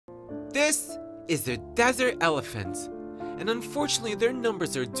This is the desert elephant, and unfortunately their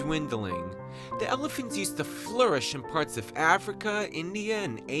numbers are dwindling. The elephants used to flourish in parts of Africa, India,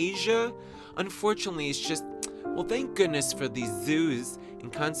 and Asia. Unfortunately, it's just, well, thank goodness for these zoos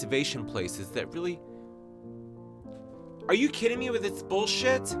and conservation places that really... Are you kidding me with this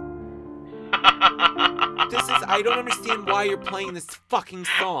bullshit? I don't understand why you're playing this fucking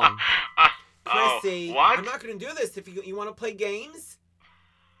song. Chrissy, what? I'm not gonna do this. If you want to play games?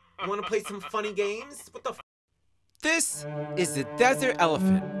 You want to play some funny games? What the f? This is the desert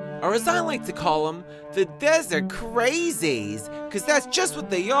elephant, or as I like to call them, the desert crazies, because that's just what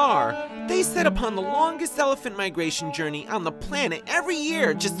they are. They set upon the longest elephant migration journey on the planet every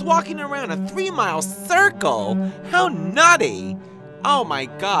year, just walking around a 3-mile circle. How nutty! Oh my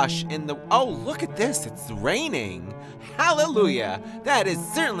gosh, oh, look at this, it's raining. Hallelujah, that is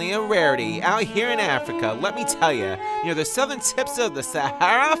certainly a rarity out here in Africa, let me tell you. Near the southern tips of the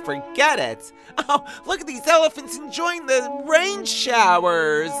Sahara, forget it. Oh, look at these elephants enjoying the rain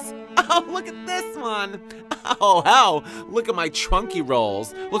showers. Oh, look at this one. Oh, hell, look at my trunky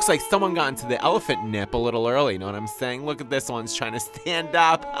rolls. Looks like someone got into the elephant nip a little early, you know what I'm saying? Look at this one's trying to stand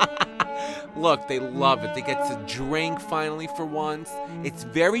up. Look, they love it. They get to drink finally for once. It's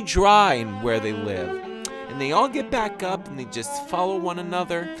very dry in where they live. And they all get back up and they just follow one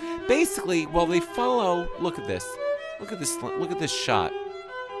another. Basically, well, they follow, look at this. Look at this shot.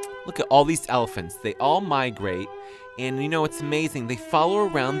 Look at all these elephants. They all migrate. And you know, it's amazing. They follow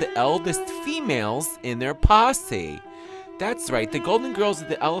around the eldest females in their posse. That's right, the golden girls of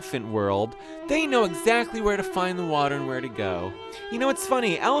the elephant world, they know exactly where to find the water and where to go. You know, it's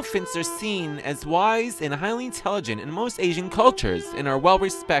funny, elephants are seen as wise and highly intelligent in most Asian cultures and are well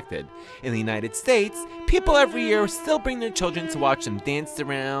respected. In the United States, people every year still bring their children to watch them dance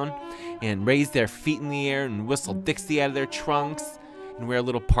around and raise their feet in the air and whistle Dixie out of their trunks and wear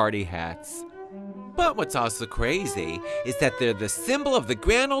little party hats. But what's also crazy is that they're the symbol of the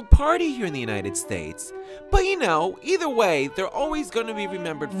grand old party here in the United States. But you know, either way, they're always going to be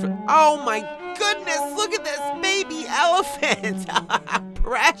remembered for... Oh my goodness, look at this baby elephant!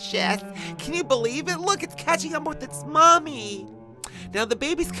 Precious! Can you believe it? Look, it's catching up with its mommy! Now the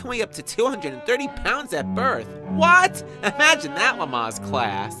babies can weigh up to 230 pounds at birth. What? Imagine that, Lama's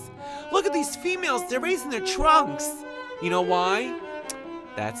class. Look at these females, they're raising their trunks. You know why?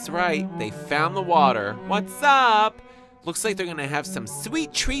 That's right, they found the water. What's up? Looks like they're gonna have some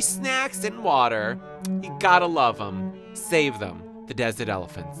sweet tree snacks and water. You gotta love them. Save them, the desert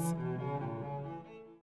elephants.